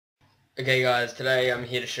Okay guys, today I'm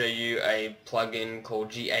here to show you a plugin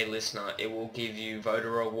called GA Listener. It will give you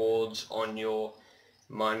voter rewards on your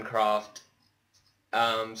Minecraft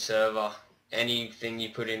server. Anything you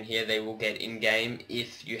put in here they will get in-game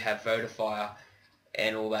if you have Votifier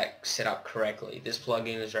and all that set up correctly. This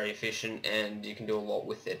plugin is very efficient and you can do a lot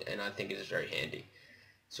with it, and I think it is very handy.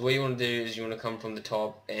 So what you want to do is you want to come from the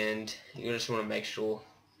top and you just want to make sure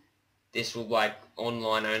this will like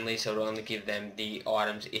online only, so it'll only give them the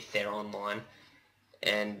items if they're online.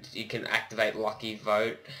 And you can activate Lucky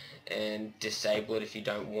Vote and disable it if you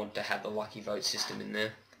don't want to have the Lucky Vote system in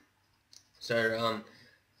there. So I'm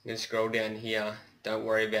going to scroll down here. Don't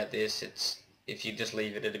worry about this. If you just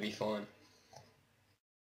leave it, it'll be fine.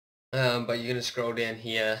 But you're going to scroll down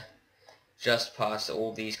here just past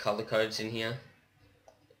all these color codes in here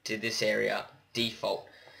to this area, default.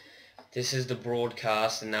 This is the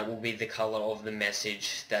broadcast, and that will be the color of the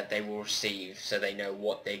message that they will receive, so they know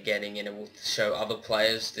what they're getting, and it will show other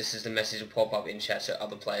players. This is the message will pop up in chat so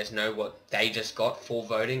other players know what they just got for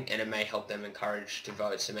voting, and it may help them encourage to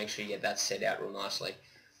vote, so make sure you get that set out real nicely.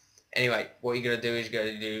 Anyway, what you're going to do is you're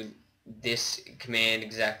going to do this command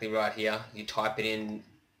exactly right here. You type it in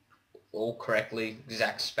all correctly,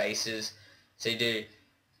 exact spaces. So you do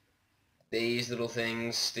these little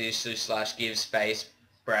things, this / give space,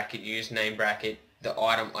 bracket, username bracket, the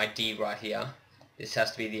item ID right here. This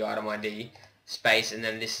has to be the item ID, space, and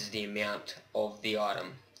then this is the amount of the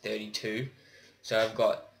item, 32. So I've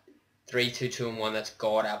got 3, 2, 2, and 1, that's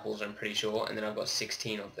God apples, I'm pretty sure, and then I've got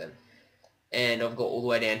 16 of them. And I've got all the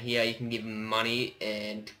way down here, you can give money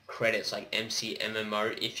and credits like MC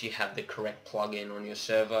MMO if you have the correct plugin on your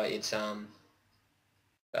server. It's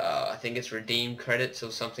I think it's redeem credits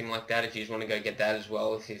or something like that, if you just want to go get that as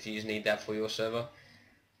well, if you just need that for your server.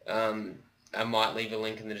 I might leave a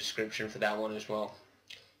link in the description for that one as well.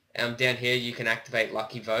 Down here you can activate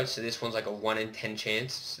Lucky Vote, so this one's like a 1 in 10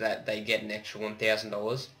 chance so that they get an extra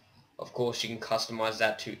 $1,000. Of course you can customize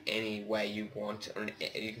that to any way you want, or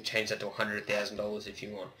you can change that to $100,000 if you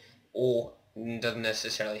want, or it doesn't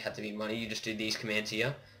necessarily have to be money. You just do these commands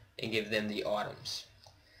here and give them the items.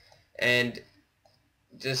 And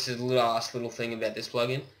just a last little thing about this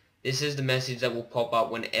plugin, this is the message that will pop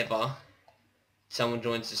up whenever someone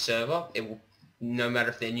joins the server. It will, no matter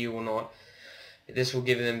if they're new or not, this will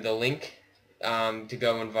give them the link to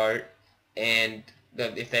go and vote, and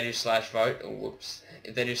if they do /vote,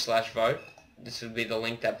 if they do /vote, this will be the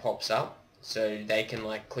link that pops up, so they can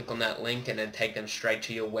like click on that link and then take them straight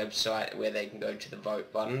to your website where they can go to the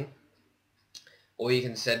vote button. Or you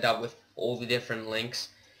can set it up with all the different links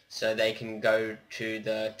so they can go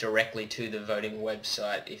to directly to the voting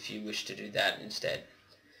website if you wish to do that instead.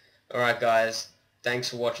 Alright guys, thanks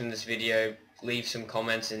for watching this video. Leave some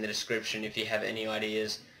comments in the description if you have any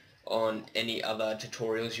ideas on any other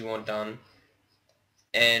tutorials you want done,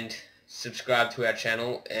 and subscribe to our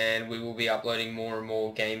channel, and we will be uploading more and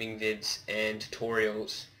more gaming vids and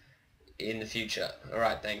tutorials in the future.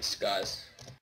 Alright, thanks guys.